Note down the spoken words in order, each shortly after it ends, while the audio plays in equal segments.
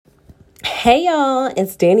Hey y'all,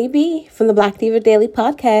 it's Danny B from the Black Diva Daily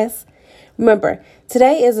Podcast. Remember,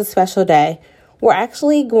 today is a special day. We're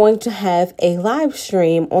actually going to have a live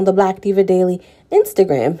stream on the Black Diva Daily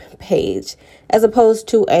Instagram page as opposed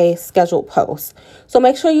to a scheduled post. So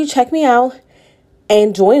make sure you check me out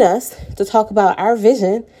and join us to talk about our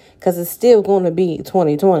vision, because it's still going to be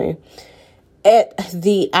 2020, at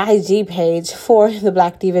the IG page for the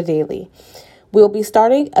Black Diva Daily. We'll be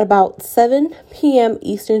starting at about 7 p.m.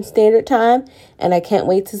 Eastern Standard Time, and I can't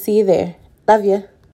wait to see you there. Love you.